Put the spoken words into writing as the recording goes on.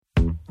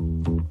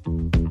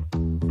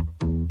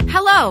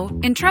Hello,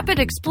 intrepid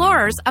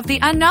explorers of the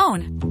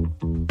unknown.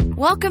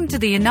 Welcome to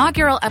the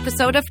inaugural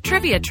episode of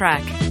Trivia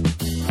Trek.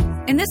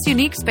 In this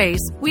unique space,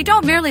 we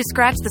don't merely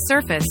scratch the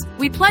surface,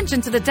 we plunge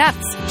into the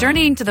depths,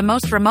 journeying to the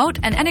most remote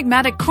and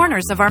enigmatic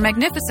corners of our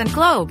magnificent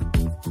globe.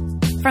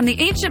 From the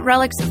ancient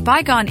relics of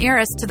bygone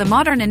eras to the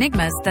modern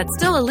enigmas that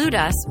still elude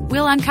us,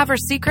 we'll uncover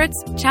secrets,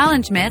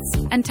 challenge myths,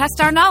 and test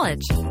our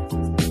knowledge.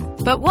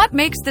 But what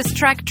makes this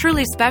trek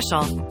truly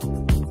special?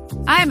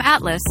 I am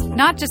Atlas,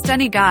 not just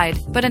any guide,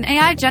 but an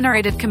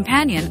AI-generated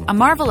companion, a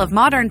marvel of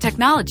modern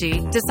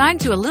technology,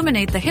 designed to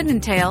illuminate the hidden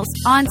tales,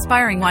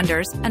 awe-inspiring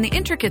wonders, and the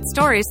intricate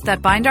stories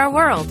that bind our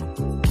world.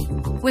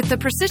 With the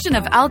precision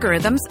of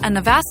algorithms and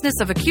the vastness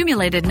of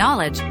accumulated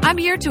knowledge, I'm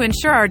here to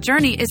ensure our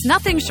journey is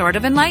nothing short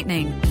of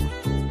enlightening.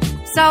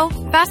 So,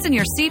 fasten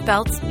your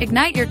seatbelts,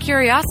 ignite your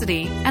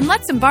curiosity, and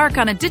let's embark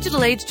on a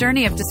digital age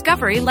journey of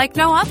discovery like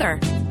no other.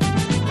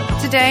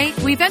 Today,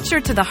 we venture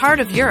to the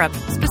heart of Europe,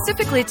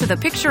 specifically to the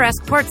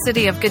picturesque port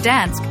city of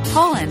Gdańsk,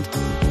 Poland.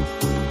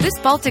 This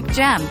Baltic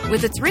gem,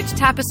 with its rich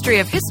tapestry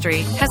of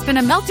history, has been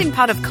a melting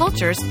pot of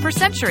cultures for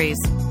centuries.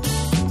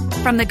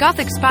 From the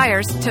Gothic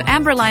spires to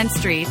amber-lined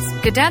streets,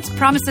 Gdańsk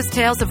promises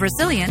tales of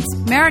resilience,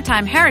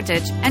 maritime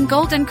heritage, and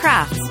golden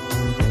crafts.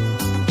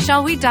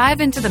 Shall we dive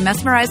into the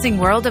mesmerizing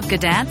world of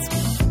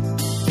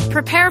Gdańsk?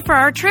 Prepare for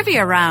our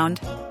trivia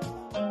round.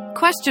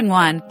 Question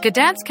 1.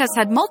 Gdańsk has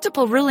had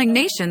multiple ruling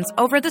nations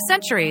over the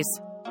centuries.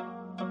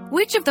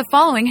 Which of the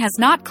following has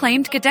not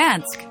claimed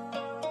Gdańsk?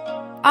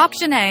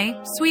 Option A,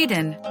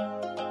 Sweden.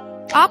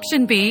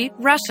 Option B,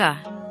 Russia.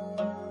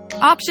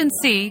 Option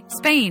C,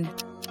 Spain.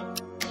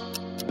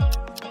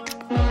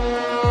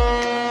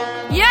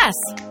 Yes!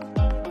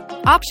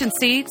 Option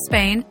C,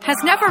 Spain, has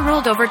never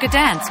ruled over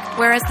Gdańsk,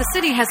 whereas the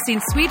city has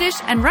seen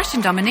Swedish and Russian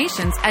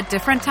dominations at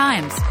different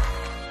times.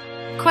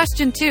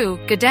 Question 2.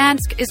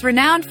 Gdańsk is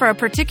renowned for a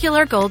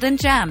particular golden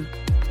gem.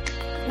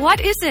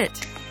 What is it?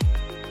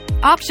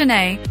 Option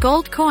A,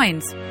 gold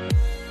coins.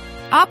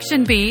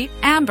 Option B,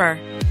 amber.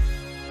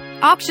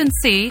 Option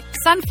C,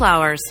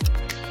 sunflowers.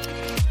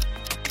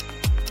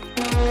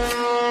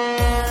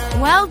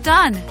 Well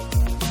done!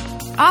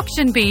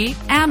 Option B,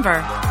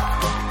 amber.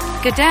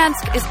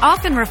 Gdańsk is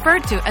often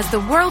referred to as the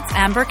world's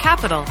amber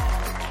capital.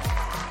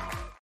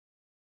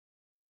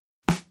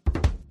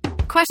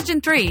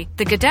 Question 3.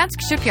 The Gdańsk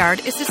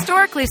shipyard is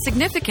historically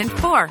significant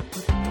for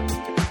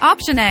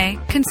Option A,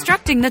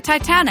 constructing the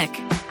Titanic.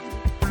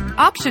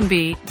 Option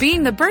B,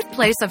 being the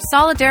birthplace of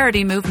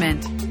Solidarity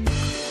movement.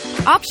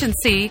 Option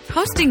C,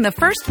 hosting the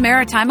first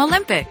Maritime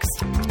Olympics.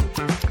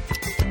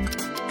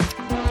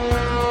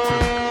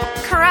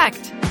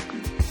 Correct.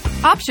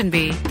 Option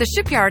B, the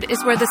shipyard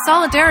is where the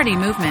Solidarity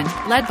movement,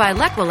 led by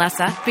Lech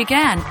Walesa,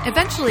 began,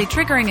 eventually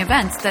triggering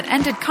events that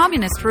ended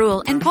communist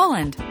rule in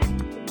Poland.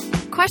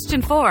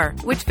 Question 4.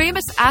 Which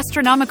famous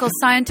astronomical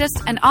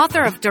scientist and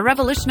author of De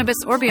Revolutionibus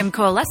Orbium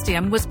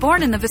Coelestium was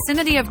born in the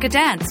vicinity of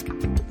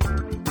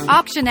Gdańsk?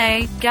 Option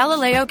A,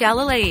 Galileo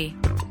Galilei.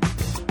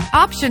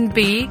 Option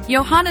B,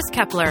 Johannes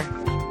Kepler.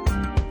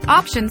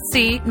 Option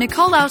C,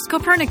 Nicolaus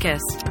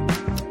Copernicus.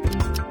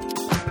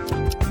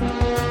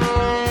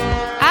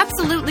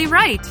 Absolutely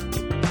right!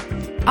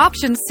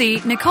 Option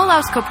C,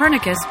 Nicolaus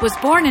Copernicus was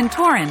born in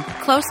Toruń,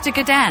 close to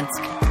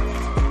Gdańsk.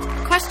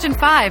 Question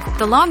 5.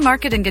 The Long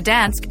Market in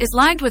Gdańsk is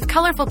lined with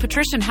colorful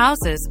patrician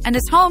houses and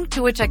is home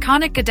to which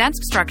iconic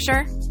Gdańsk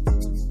structure?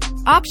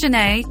 Option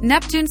A,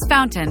 Neptune's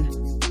Fountain.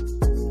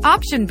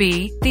 Option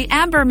B, the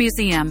Amber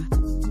Museum.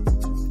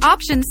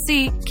 Option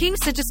C, King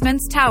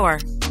Sigismund's Tower.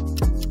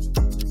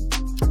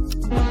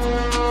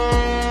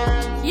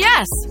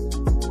 Yes!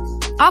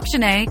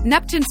 Option A,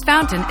 Neptune's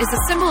Fountain is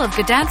a symbol of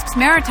Gdańsk's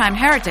maritime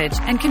heritage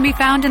and can be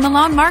found in the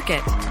Long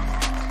Market.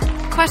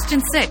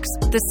 Question 6.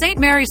 The St.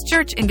 Mary's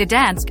Church in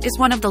Gdańsk is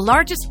one of the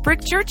largest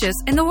brick churches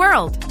in the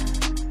world.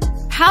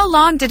 How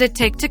long did it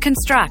take to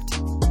construct?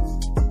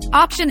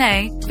 Option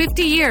A,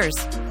 50 years.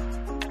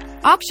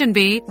 Option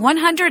B,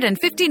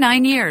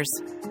 159 years.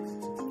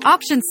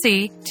 Option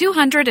C,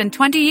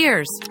 220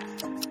 years.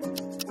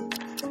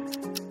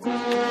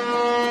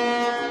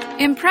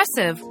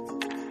 Impressive.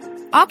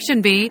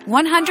 Option B,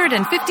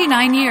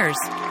 159 years.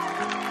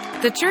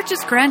 The church's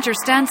grandeur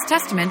stands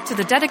testament to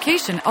the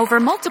dedication over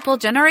multiple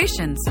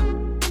generations.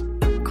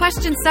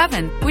 Question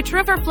 7. Which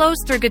river flows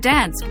through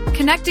Gdańsk,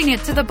 connecting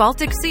it to the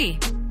Baltic Sea?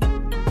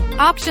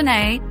 Option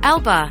A,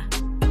 Elba.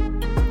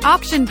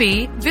 Option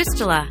B,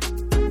 Vistula.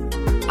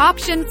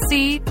 Option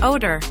C,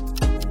 Oder.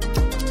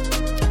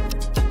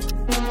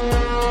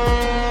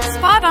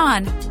 Spot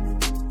on!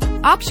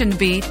 Option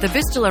B, the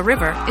Vistula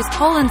River, is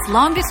Poland's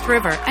longest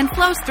river and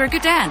flows through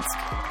Gdańsk.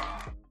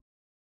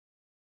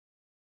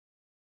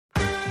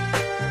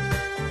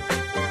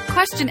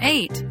 Question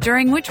 8.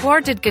 During which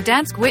war did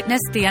Gdańsk witness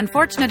the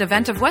unfortunate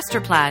event of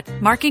Westerplatte,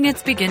 marking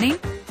its beginning?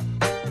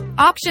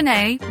 Option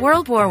A,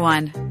 World War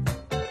I.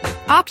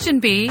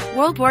 Option B,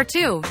 World War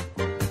II.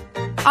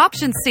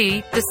 Option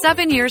C, the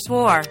 7 Years'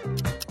 War.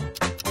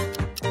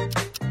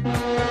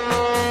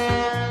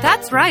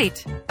 That's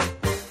right.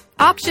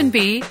 Option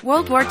B,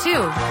 World War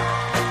II.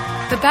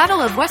 The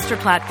Battle of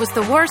Westerplatte was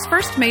the war's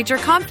first major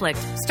conflict,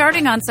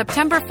 starting on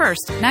September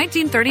 1st,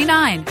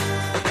 1939.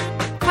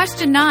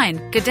 Question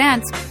 9.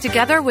 Gdańsk,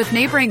 together with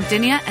neighboring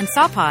Gdynia and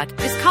Sopot,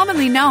 is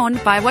commonly known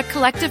by what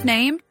collective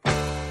name?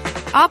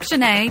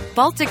 Option A.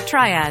 Baltic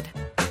Triad.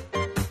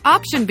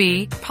 Option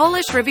B.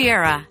 Polish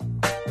Riviera.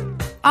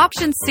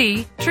 Option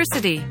C.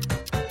 Tricity.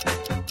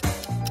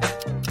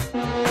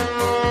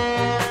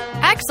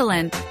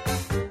 Excellent!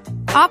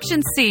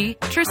 Option C.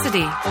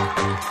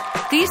 Tricity.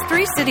 These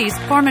three cities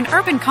form an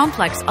urban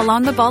complex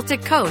along the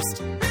Baltic coast.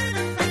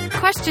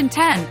 Question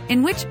 10.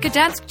 In which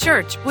Gdańsk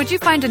church would you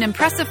find an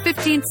impressive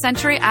 15th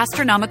century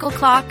astronomical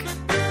clock?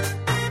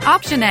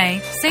 Option A.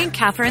 St.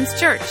 Catherine's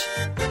Church.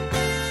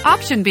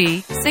 Option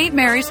B. St.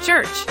 Mary's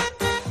Church.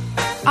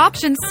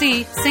 Option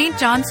C. St.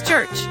 John's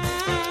Church.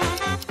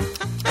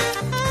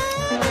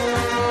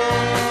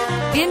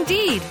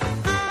 Indeed!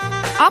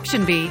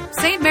 Option B.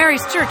 St.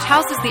 Mary's Church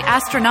houses the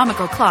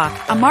astronomical clock,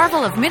 a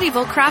marvel of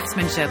medieval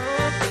craftsmanship.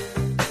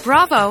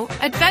 Bravo,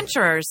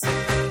 adventurers!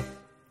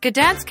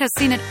 Gdańsk has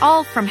seen it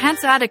all, from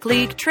Hanseatic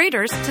League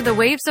traders to the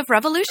waves of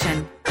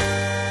revolution.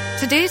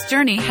 Today's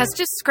journey has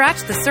just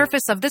scratched the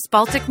surface of this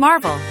Baltic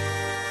marvel.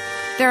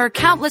 There are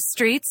countless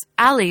streets,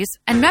 alleys,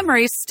 and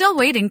memories still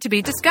waiting to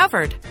be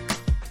discovered.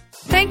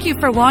 Thank you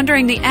for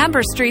wandering the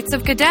amber streets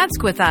of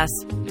Gdańsk with us.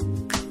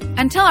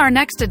 Until our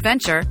next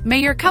adventure, may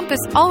your compass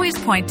always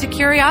point to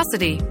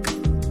curiosity.